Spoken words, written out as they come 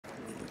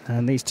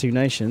And these two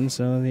nations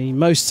are the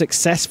most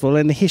successful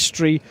in the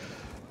history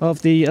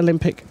of the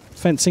Olympic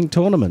fencing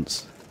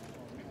tournaments.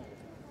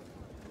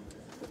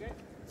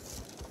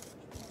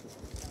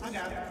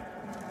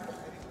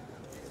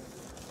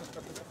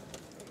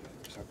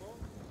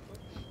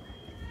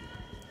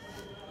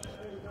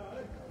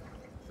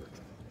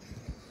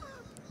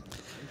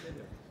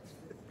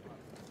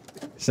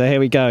 So here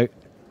we go.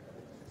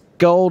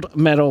 Gold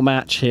medal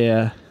match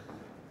here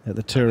at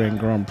the Turin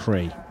Grand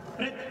Prix.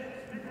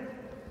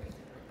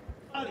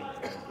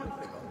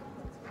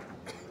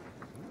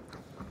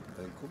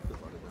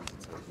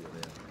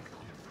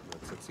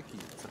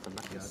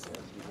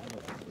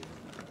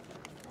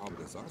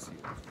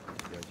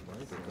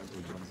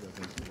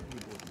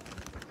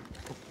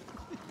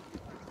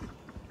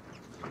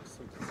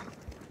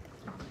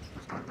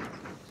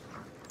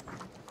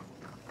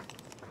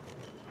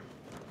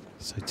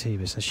 So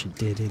Thibus, as she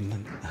did in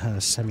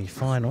her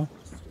semi-final.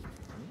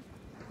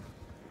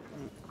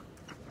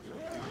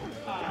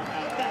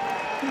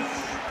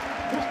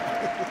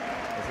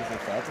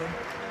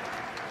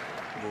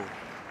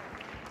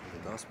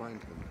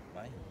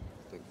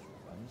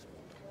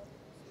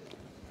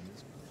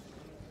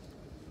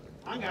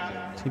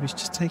 Thibus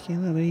just taking it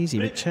a little easy,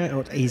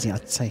 but easy. I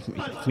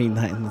mean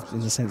that in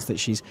the sense that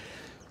she's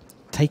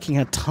taking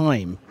her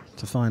time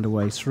to find a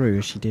way through,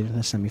 as she did in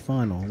her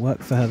semi-final.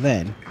 Worked for her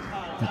then.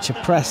 And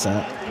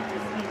Cipressa,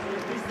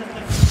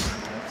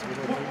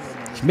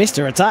 she missed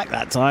her attack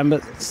that time,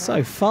 but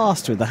so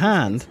fast with the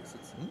hand,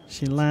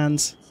 she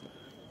lands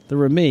the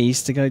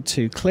remise to go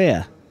 2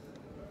 clear.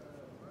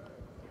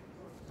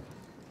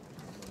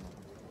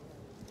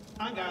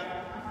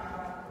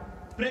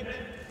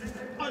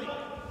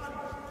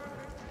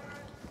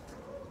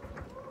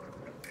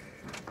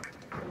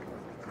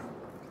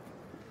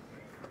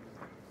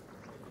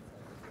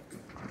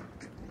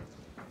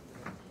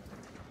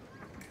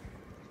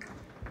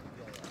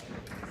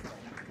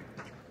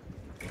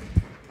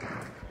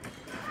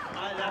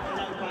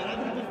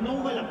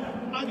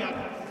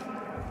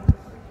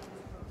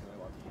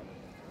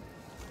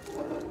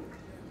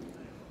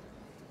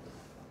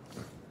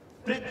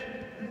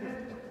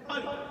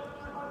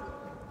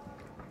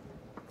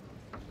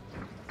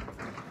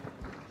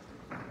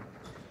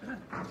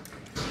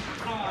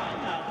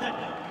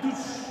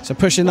 So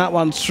pushing that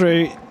one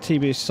through,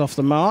 Thibus off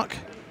the mark.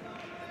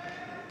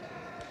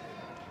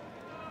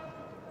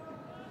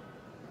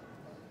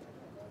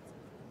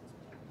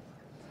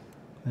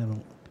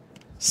 Little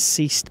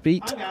ceased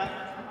beat.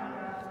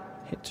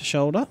 Hit to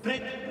shoulder.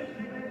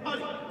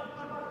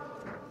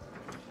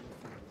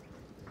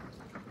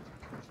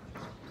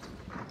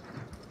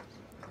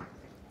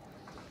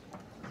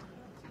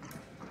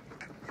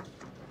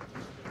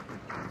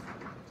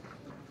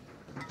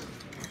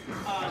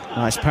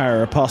 Nice parry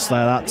riposte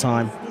there that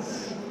time.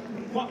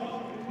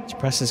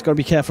 Cipressa's got to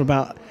be careful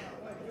about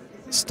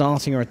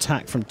starting her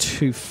attack from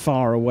too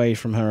far away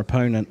from her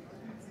opponent.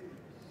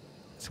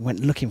 So went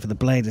looking for the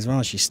blade as well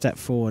as she stepped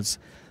forwards.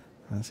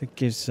 So it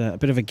gives a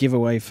bit of a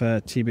giveaway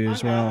for Thibus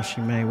as well.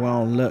 She may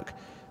well look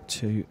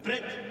to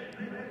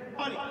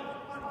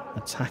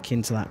attack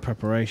into that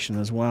preparation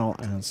as well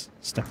as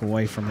step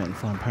away from it and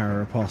find parry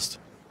riposte.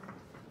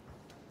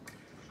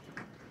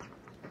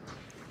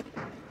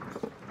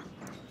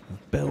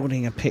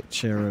 Building a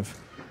picture of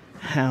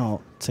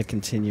how to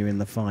continue in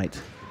the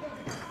fight.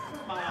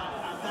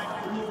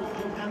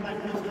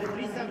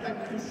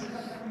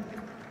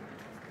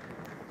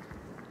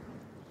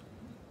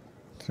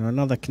 So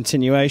another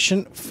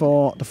continuation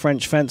for the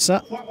French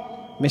fencer.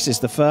 Misses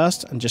the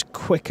first and just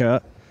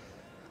quicker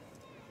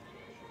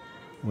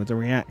with the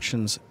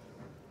reactions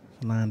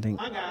landing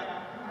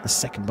the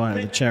second bite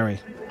of the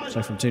cherry.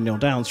 So from 2-0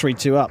 down,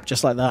 3-2 up,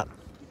 just like that.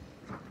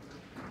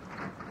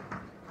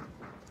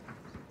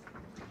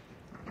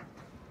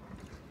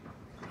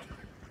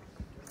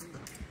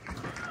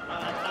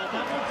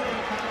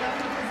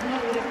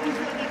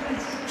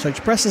 So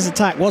Cipressa's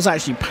attack was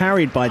actually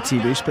parried by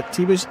Thibus, but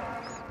Thibus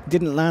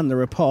didn't land the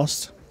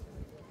riposte.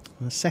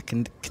 A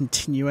second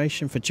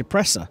continuation for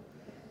Cipressa.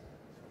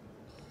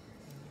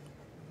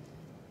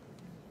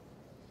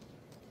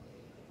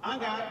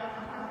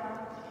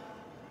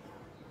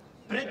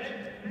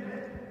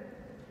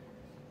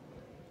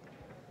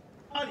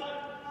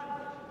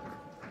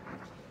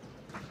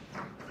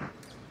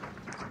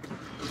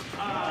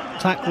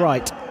 Attack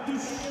right.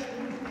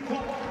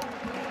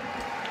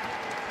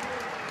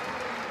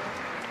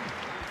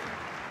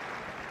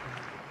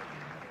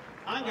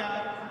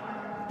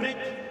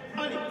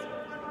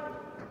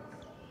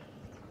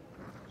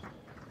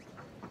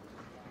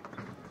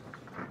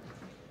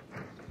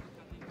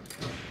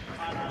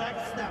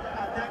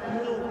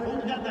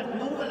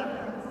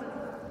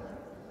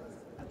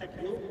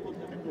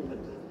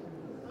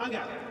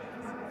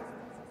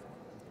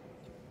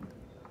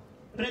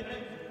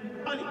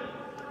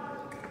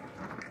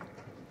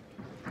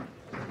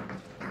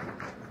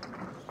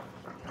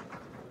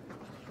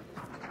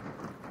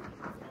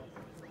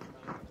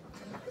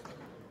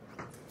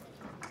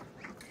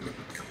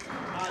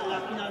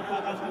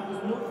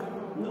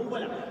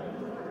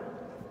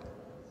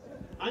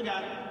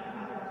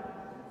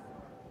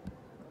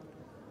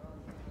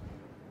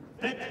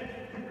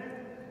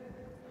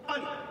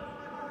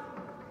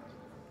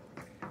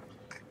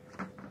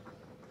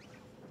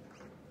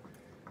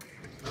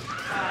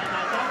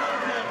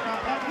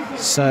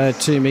 So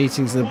 2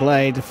 meetings of the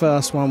blade. The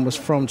first one was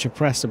from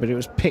Cipressa, but it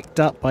was picked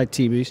up by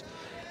Thibus.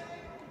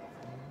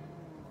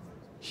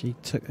 She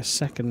took a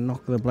second knock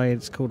of the blade.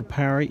 It's called a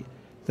parry.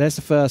 There's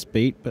the first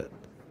beat, but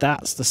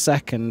that's the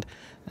second.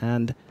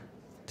 And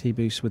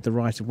Thibus with the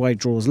right of way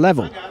draws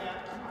level.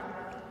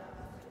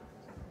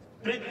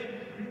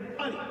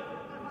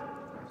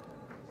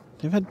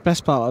 They've had the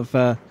best part of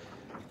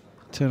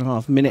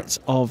 2.5 minutes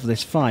of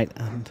this fight,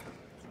 and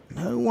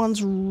no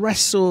one's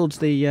wrestled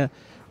the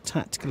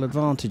tactical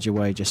advantage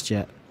away just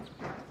yet.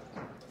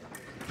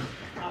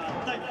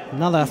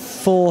 Another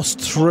forced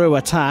through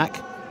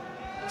attack.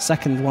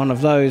 Second one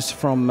of those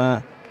from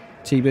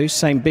Thibus.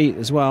 Same beat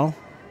as well.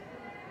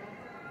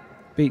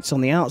 Beats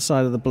on the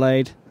outside of the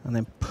blade and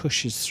then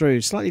pushes through.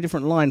 Slightly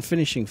different line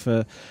finishing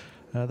for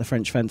the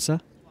French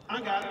fencer.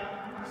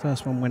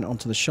 First one went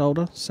onto the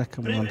shoulder.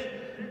 Second one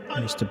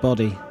goes to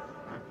body.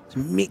 So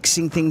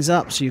mixing things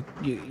up so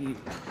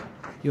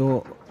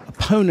your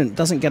opponent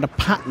doesn't get a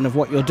pattern of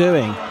what you're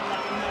doing.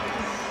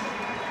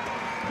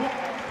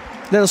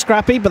 Little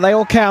scrappy, but they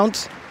all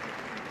count.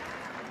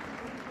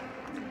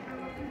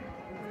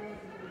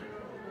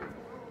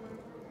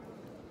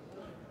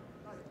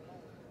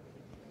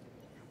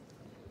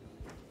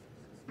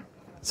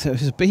 So it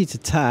was a beat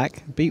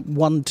attack, beat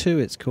 1-2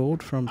 it's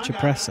called, from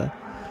Cipressa.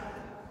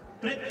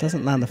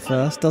 Doesn't land the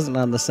first, doesn't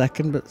land the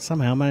second, but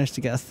somehow managed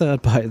to get a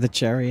third bite of the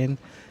cherry and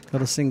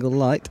got a single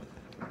light.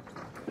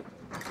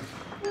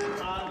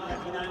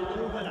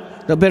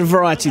 A little bit of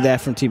variety there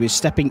from Thibus,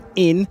 stepping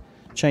in,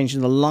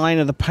 changing the line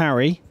of the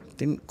parry.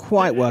 Didn't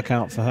quite work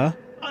out for her.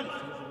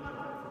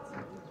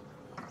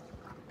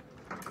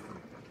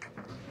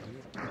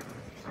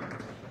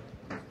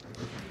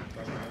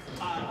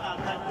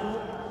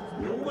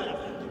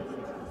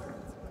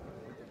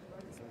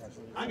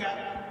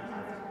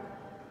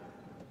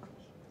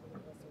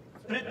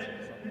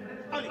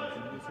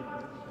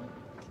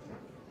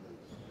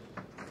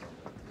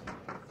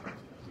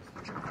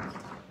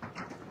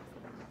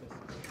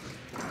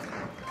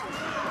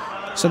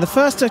 So the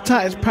first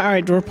attack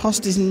parried,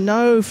 riposte is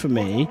no for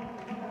me.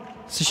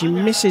 So she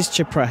misses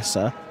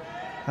Cipressa,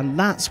 and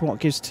that's what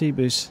gives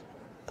Thibus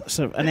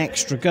sort of an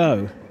extra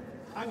go.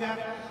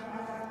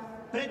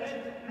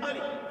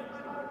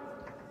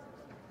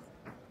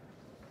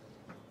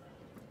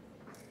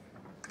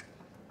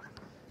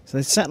 So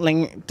they're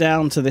settling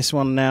down to this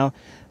one now,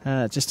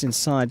 just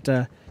inside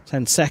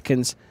 10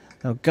 seconds.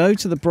 They'll go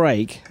to the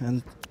break,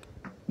 and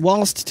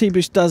whilst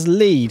Thibus does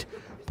lead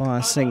by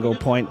a single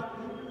point,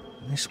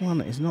 this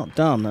one is not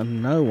done,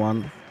 and no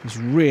one has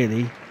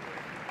really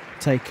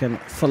taken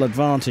full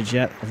advantage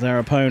yet of their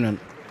opponent.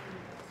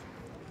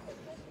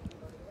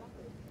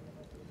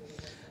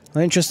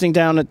 Well, interesting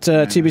down at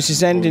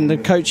Thibus' end in the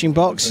coaching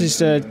box is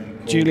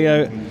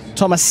Giulio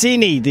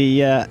Tomasini,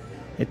 the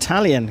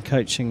Italian,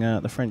 coaching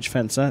the French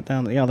fencer.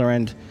 Down at the other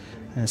end,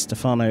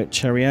 Stefano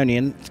Cerioni.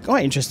 And it's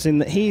quite interesting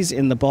that he's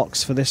in the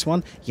box for this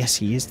one. Yes,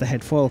 he is the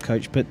head foil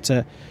coach, but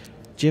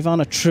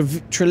Giovanna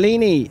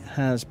Trellini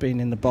has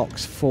been in the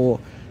box for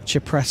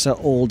Cipressa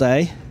all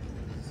day.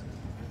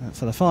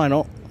 For the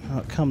final,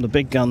 out come the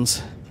big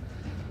guns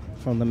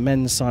from the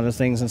men's side of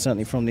things, and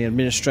certainly from the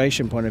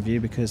administration point of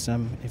view, because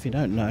if you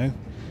don't know,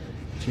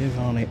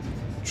 Giovanna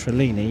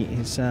Trellini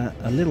is a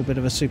little bit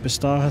of a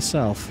superstar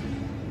herself.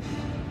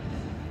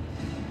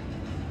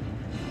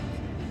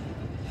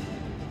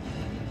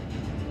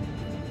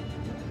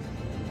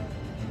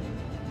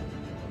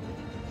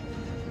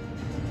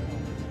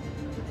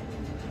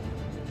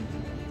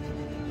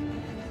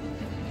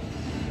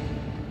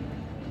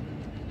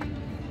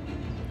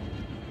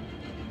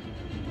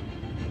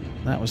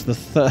 That was the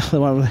third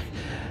one.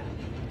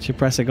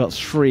 Cipressa got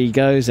 3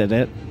 goes at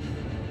it.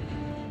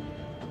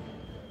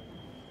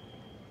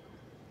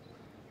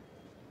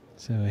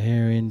 So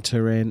here in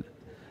Turin,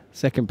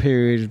 second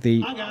period of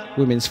the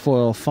women's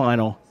foil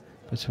final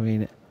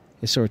between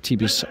Isora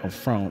Thibus of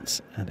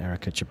France and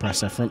Erika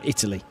Cipressa from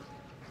Italy.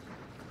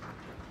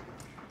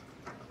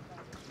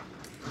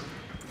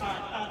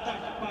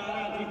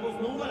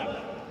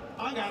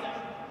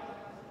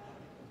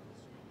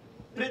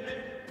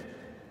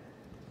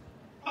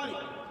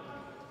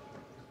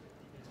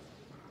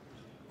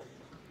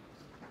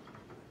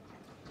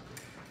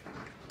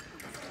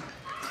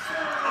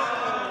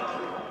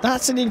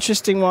 That's an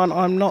interesting one.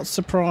 I'm not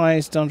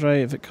surprised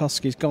Andrei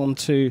Witkowski's gone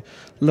to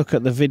look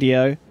at the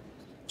video.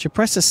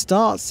 Cipressa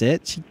starts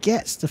it, she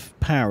gets the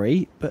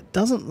parry, but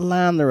doesn't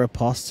land the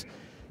riposte.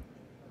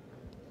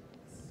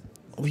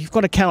 Well, you've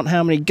got to count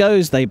how many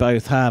goes they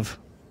both have.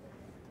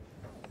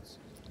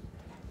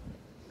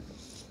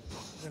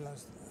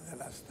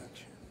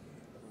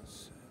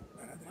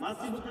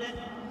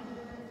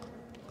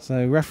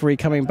 So referee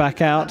coming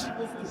back out.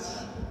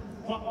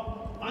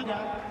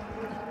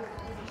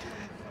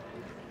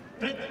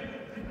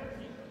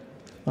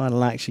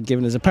 Final action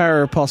given as a parry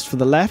riposte for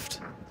the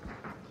left.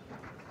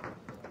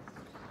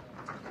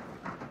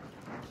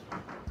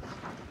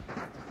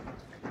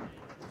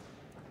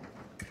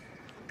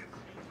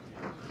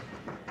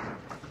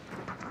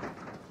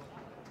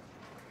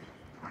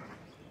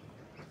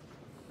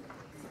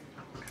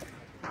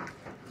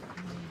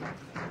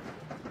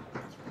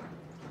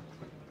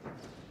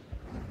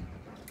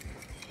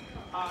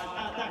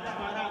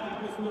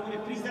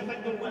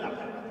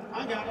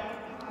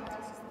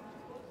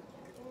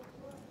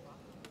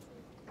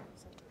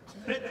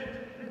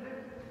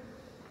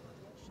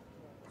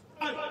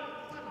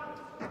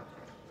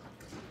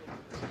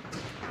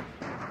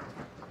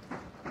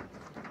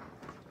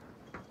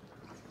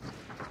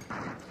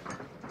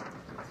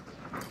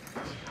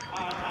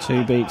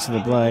 Two beats of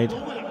the blade.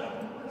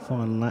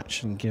 Final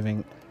action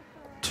giving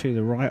to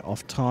the right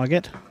off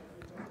target.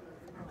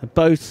 They're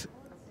both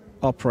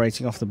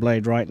operating off the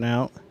blade right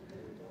now.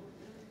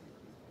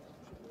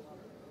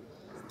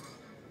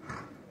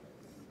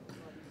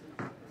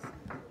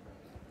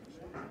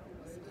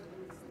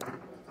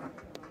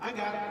 I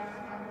got it.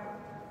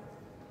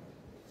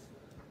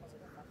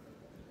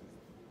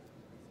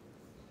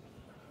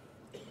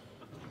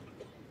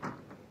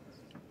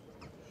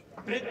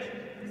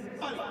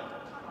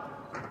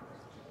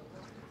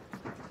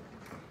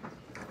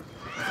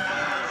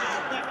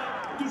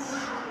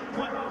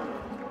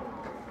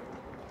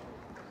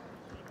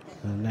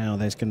 And now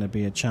there's going to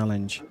be a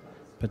challenge,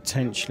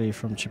 potentially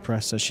from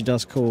Cipressa. She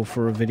does call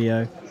for a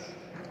video.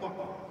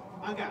 Well,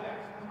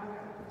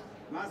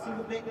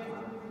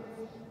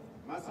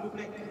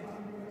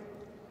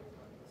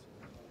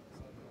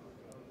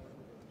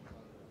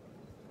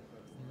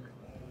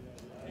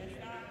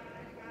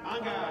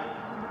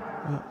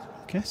 I'm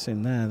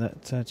guessing there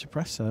that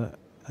Cipressa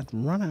had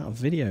run out of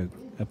video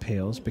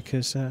appeals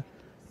because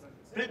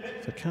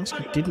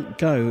Fikowski didn't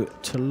go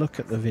to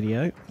look at the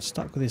video,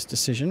 stuck with his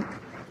decision.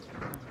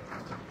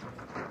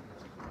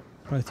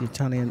 Both the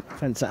Italian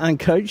fencer and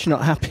coach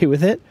not happy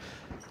with it,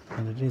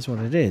 and it is what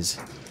it is.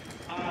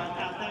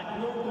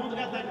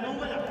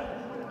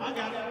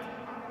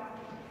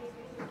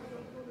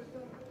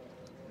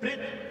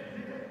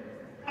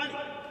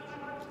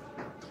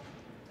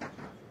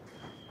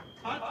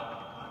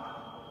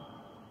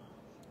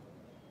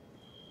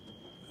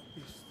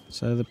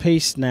 So the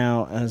piece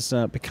now has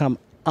become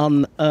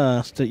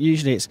unearthed.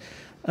 Usually it's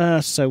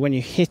earthed, so when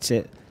you hit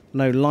it,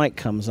 no light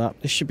comes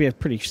up. This should be a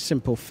pretty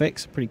simple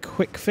fix, a pretty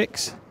quick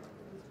fix.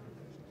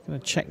 I'm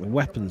going to check the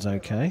weapon's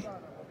okay,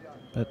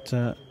 but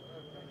I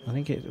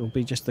think it will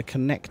be just the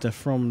connector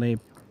from the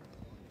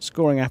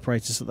scoring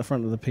apparatus at the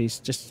front of the piece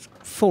just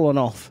fallen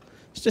off.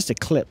 It's just a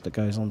clip that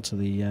goes onto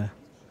the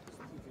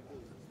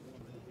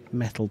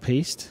metal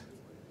piece.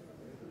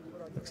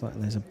 Looks like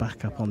there's a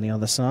backup on the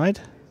other side.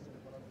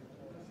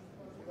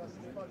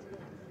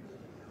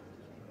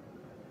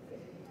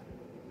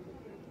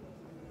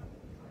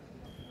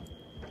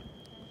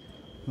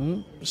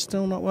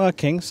 Still not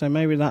working, so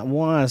maybe that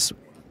wire's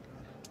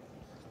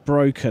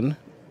broken.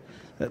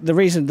 The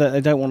reason that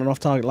they don't want an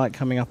off-target light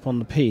coming up on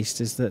the piece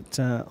is that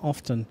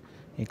often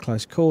in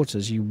close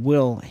quarters you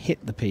will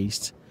hit the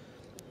piece.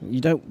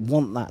 You don't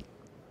want that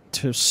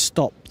to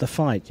stop the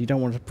fight. You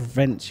don't want to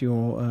prevent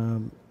your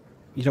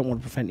you don't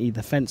want to prevent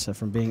either fencer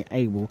from being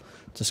able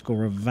to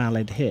score a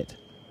valid hit.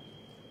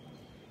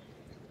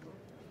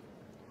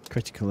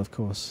 Critical, of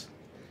course,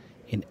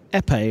 in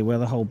épée, where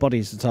the whole body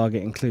is the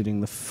target,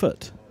 including the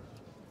foot.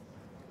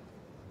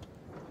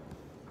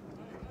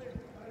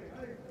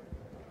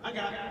 I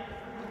got it.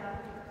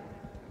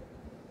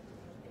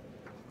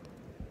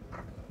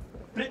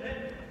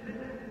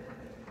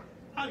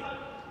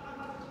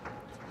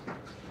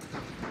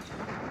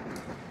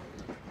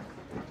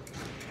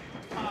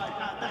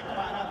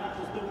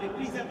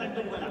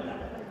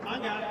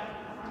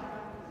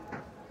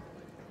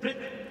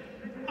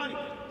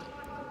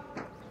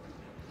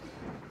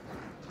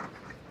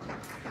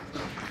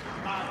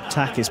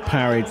 Attack is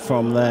parried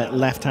from the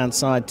left-hand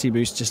side.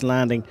 Thibus just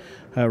landing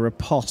her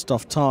riposte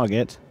off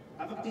target.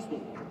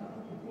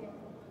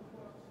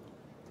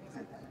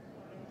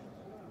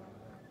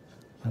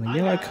 And a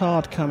yellow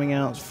card coming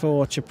out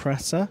for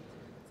Cipressa.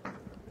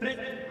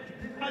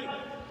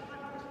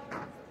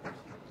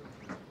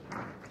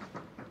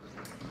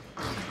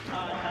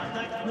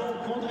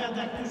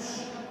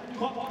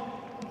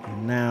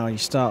 And now you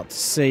start to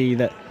see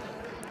that,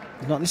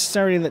 not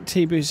necessarily that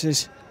Thibus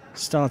is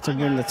starting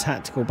to win the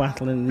tactical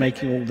battle and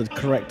making all the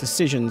correct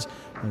decisions.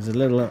 There's a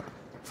little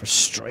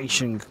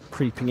frustration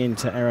creeping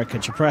into Erika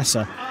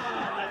Cipressa.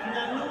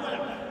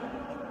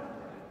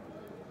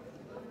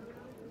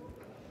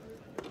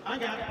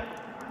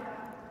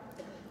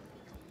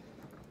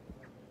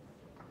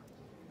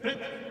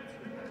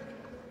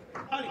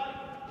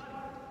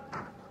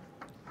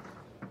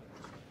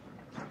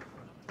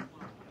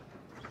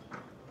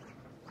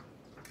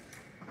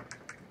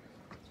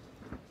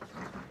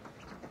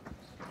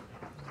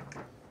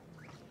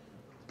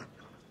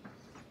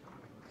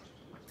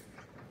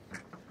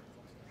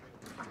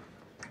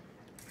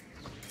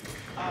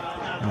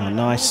 Oh,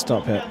 nice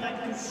stop hit.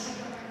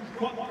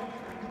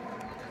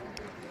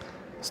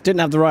 Didn't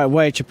have the right of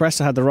way.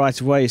 Cipressa had the right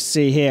of way, you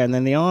see here, and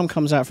then the arm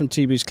comes out from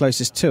Thibus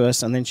closest to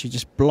us, and then she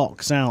just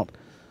blocks out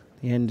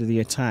the end of the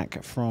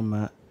attack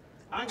from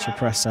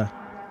Cipressa.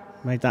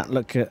 Made that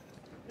look a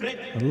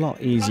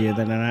lot easier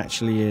than it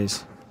actually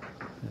is.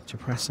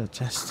 Cipressa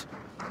just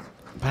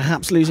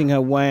perhaps losing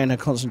her way and her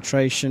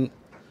concentration.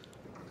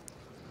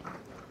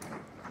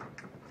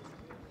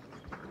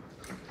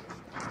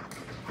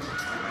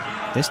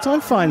 This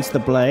time finds the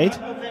blade.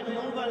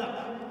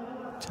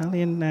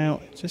 Italian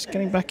now just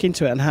getting back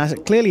into it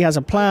and clearly has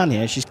a plan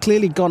here. She's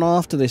clearly gone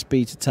after this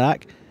beat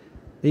attack,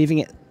 leaving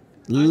it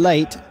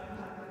late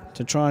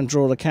to try and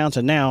draw the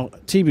counter. Now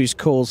Thibus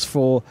calls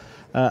for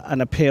an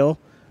appeal.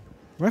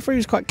 The referee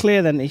was quite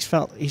clear then. He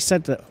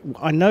said that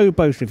I know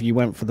both of you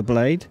went for the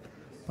blade,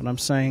 but I'm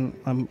saying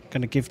I'm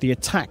going to give the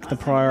attack the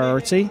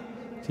priority.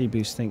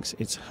 Thibus thinks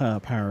it's her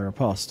para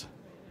riposte.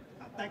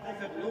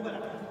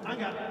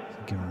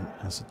 Given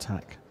as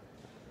attack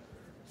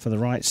for the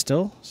right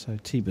still, so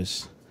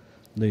Thibus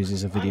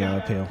loses a video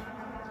appeal.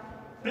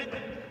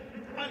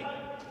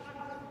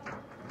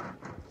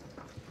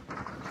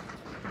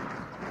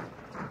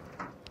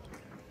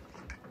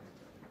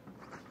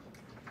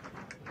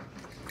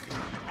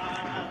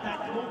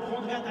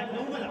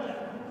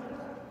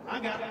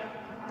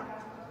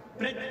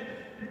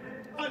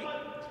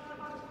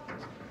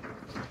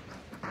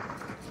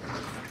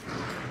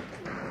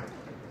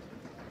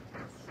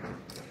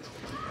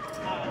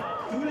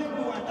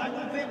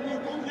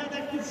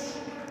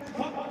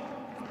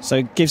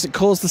 So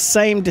calls the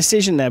same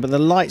decision there, but the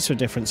lights were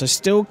different. So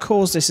still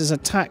calls this as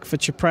attack for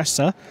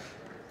Cipressa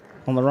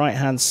on the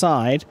right-hand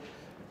side,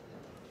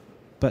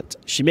 but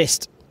she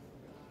missed.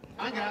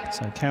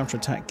 So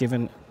counter-attack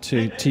given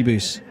to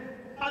Thibus.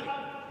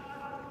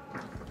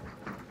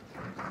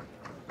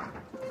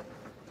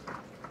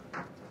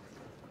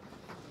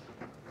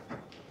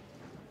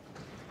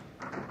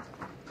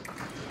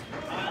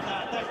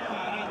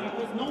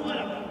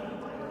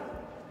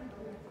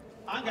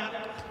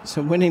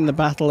 So winning the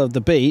battle of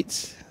the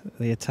beats,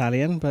 the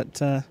Italian,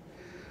 but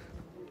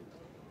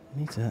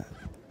need to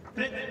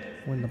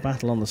win the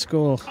battle on the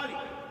score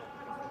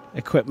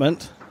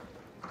equipment.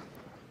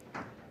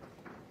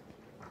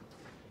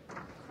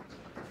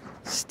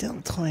 Still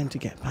time to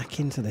get back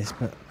into this,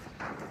 but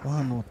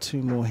one or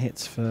two more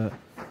hits for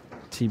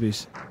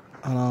Thibus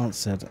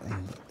unanswered,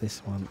 and this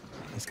one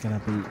is going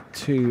to be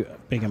too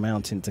big a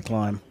mountain to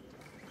climb.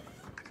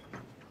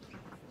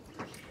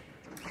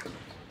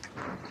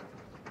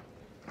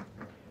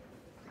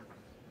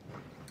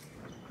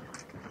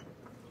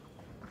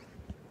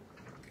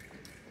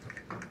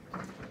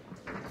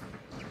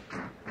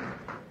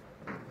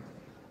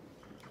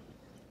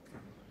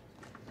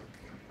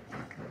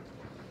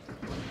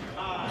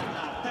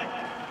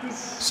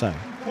 So,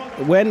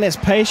 when there's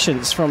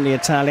patience from the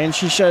Italian,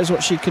 she shows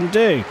what she can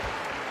do.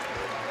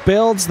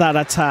 Builds that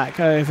attack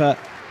over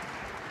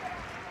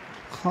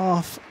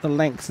half the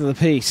length of the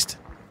piste.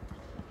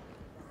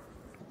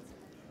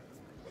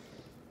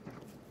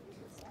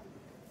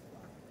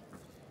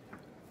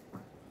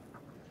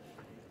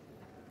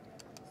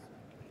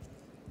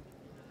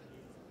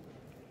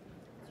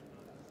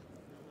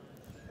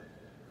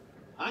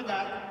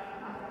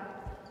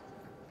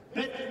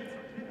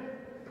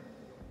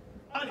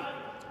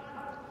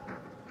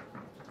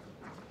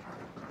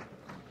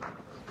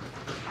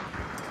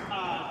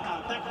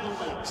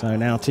 So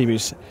now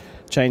Thibus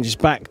changes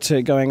back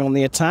to going on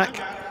the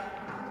attack.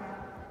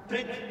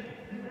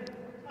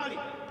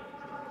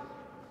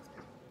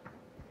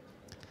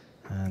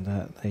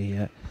 And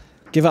they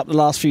give up the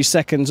last few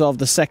seconds of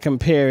the second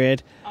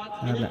period.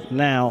 And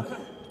now,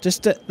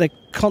 just the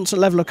constant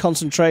level of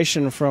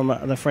concentration from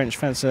the French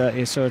fencer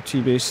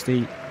Thibus,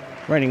 the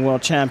reigning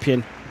world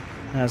champion,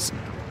 has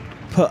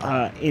put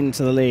her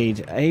into the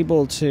lead,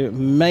 able to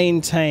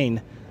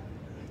maintain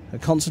a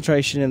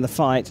concentration in the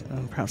fight,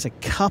 and perhaps a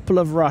couple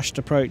of rushed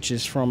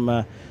approaches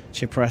from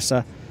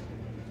Cipressa.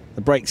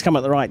 The breaks come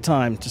at the right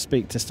time to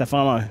speak to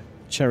Stefano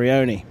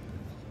Cerioni.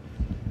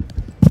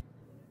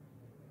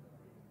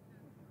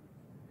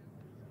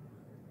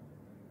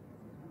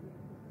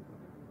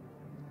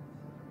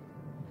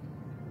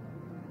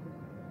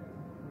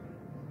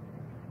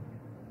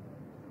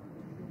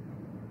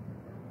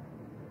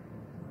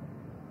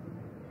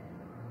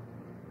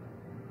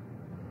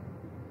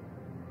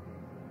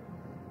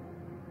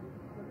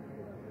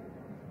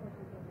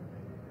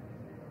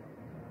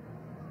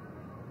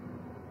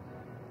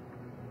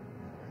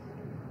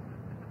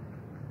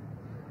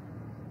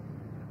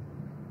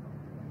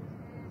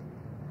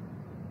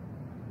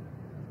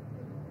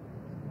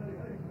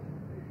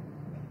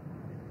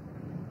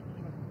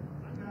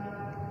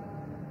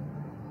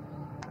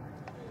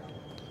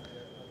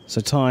 So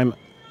time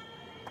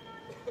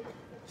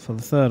for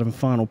the third and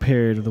final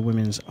period of the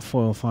women's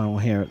foil final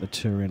here at the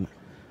Turin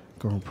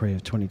Grand Prix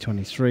of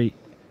 2023.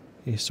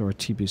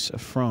 Thibus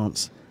of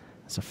France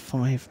has a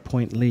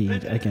 5-point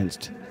lead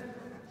against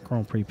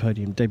Grand Prix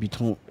podium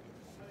debutante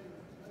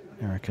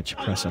Erika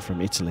Cipressa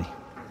from Italy.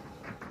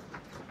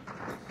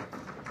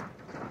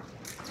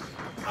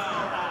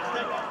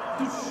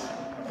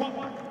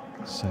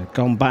 So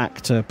gone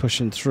back to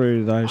pushing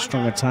through those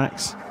strong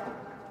attacks.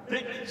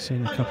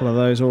 Seen a couple of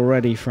those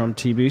already from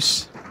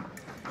Thibus.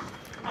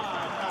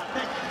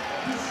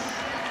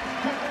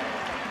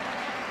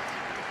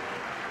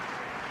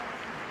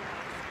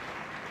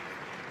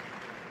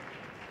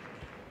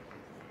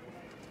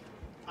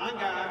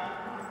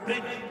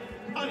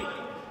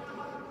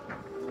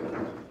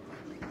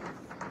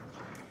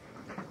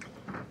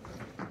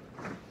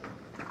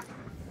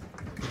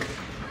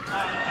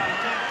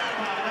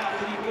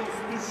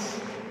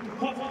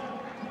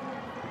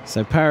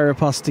 So parry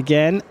riposte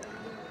again.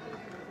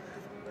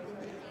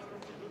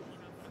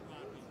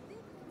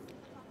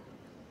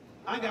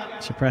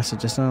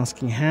 Cipressa just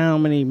asking how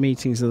many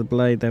meetings of the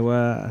blade there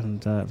were, and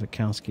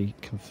Wachowski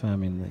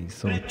confirming that he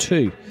thought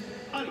 2.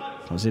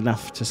 That was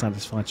enough to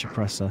satisfy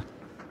Cipressa,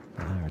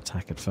 but her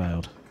attack had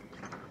failed.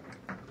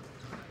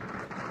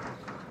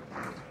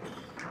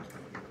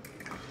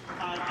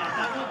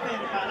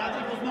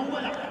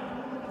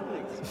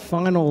 The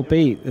final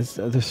beat,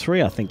 there's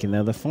 3 I think in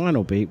there, the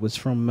final beat was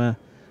from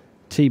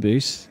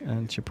Thibus,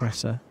 and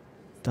Cipressa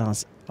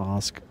does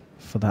ask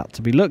for that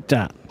to be looked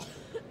at.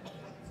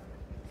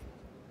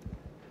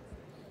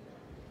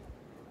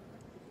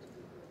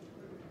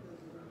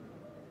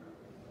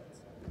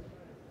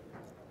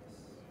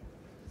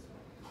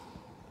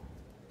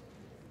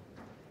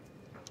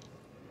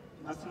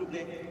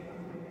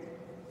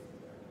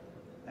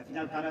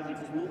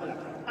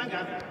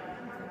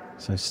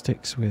 So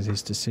sticks with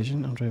his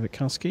decision, Andrei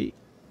Wachowski.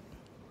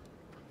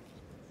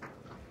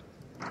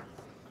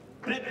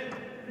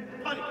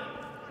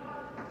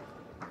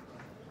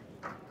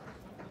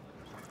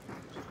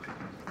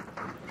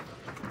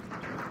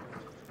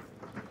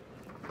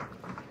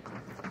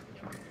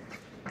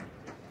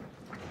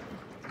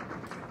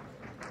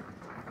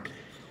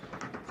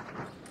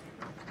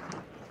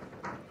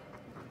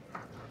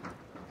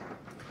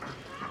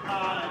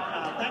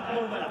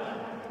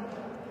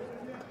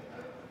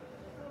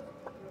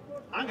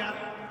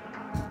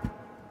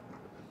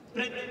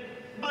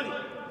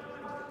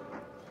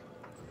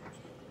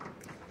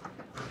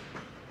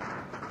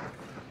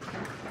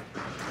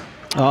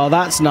 Oh,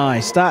 that's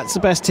nice. That's the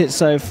best hit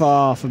so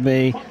far for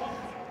me.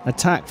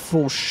 Attack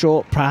falls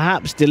short,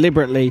 perhaps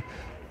deliberately,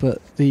 but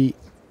the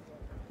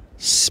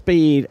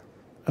speed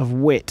of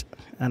wit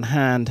and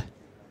hand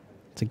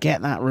to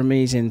get that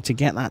remise in, to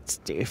get that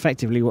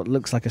effectively what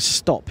looks like a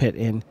stop hit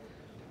in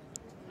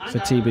for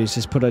Thibus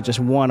has put her just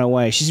 1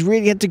 away. She's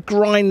really had to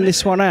grind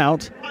this one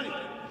out.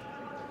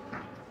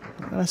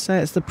 I say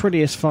it's the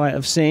prettiest fight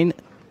I've seen.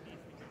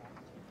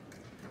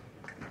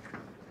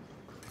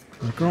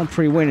 The Grand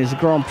Prix win is a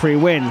Grand Prix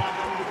win.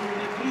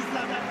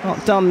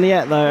 Not done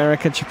yet though,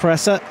 Erika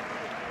Cipressa.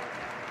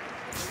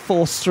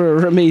 Forced through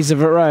a remise of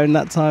her own,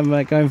 that time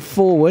going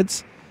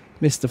forwards.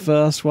 Missed the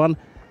first one,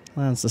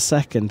 lands the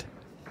second.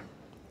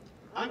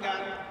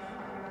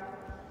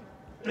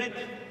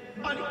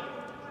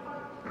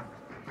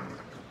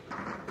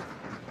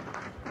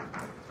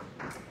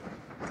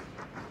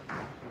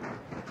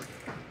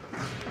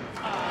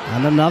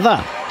 And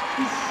another.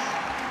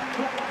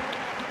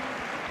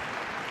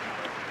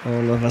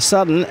 All of a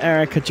sudden,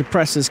 Erika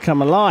Cipressa's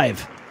come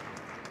alive.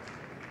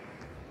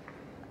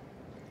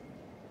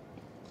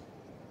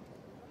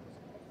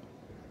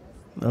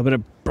 A little bit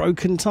of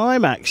broken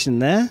time action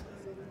there.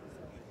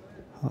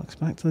 Harks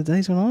back to the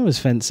days when I was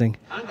fencing.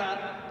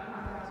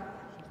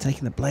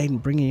 Taking the blade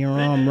and bringing your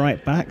arm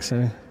right back so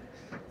your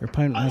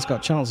opponent has got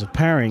a chance of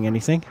parrying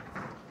anything.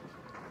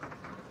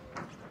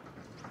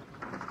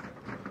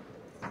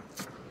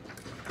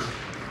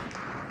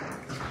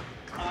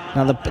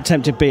 Another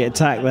attempted beat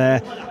attack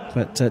there,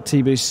 but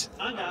Thibus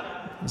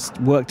has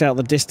worked out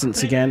the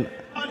distance again,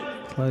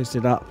 closed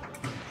it up,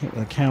 hit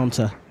with a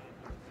counter.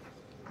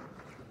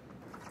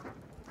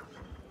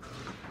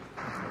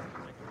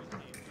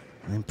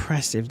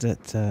 Impressive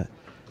that the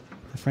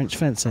French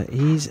fencer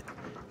is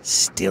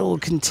still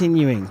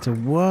continuing to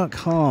work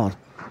hard.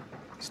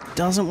 Just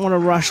doesn't want to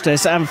rush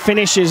this and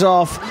finishes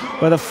off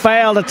with a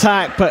failed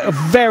attack, but a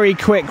very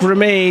quick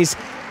remise.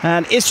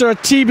 And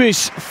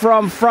Thibus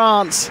from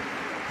France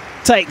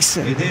takes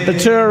the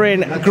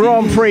Turin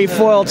Grand Prix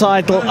foil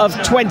title of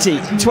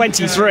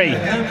 2023.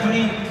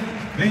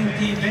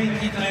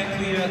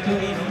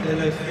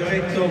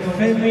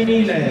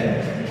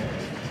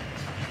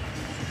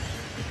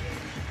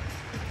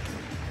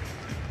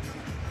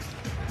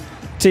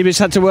 Thibus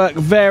had to work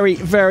very,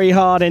 very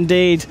hard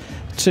indeed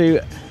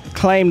to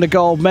claim the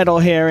gold medal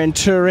here in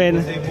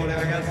Turin.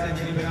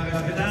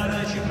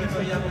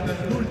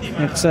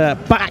 It's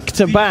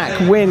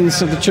back-to-back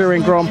wins of the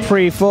Turin Grand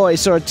Prix for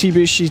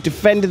Thibus. She's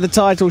defended the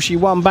title she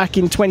won back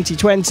in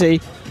 2020.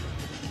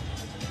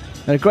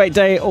 And a great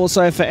day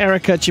also for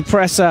Erika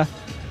Cipressa,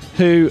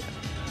 who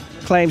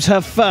claims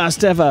her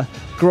first ever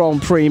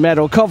Grand Prix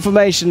medal.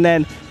 Confirmation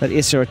then that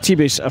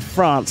Thibus of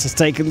France has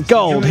taken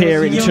gold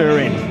here in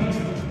Turin.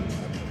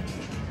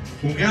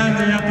 Un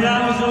grande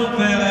applauso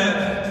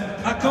per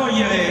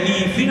accogliere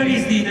i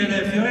finalisti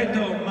del fioretto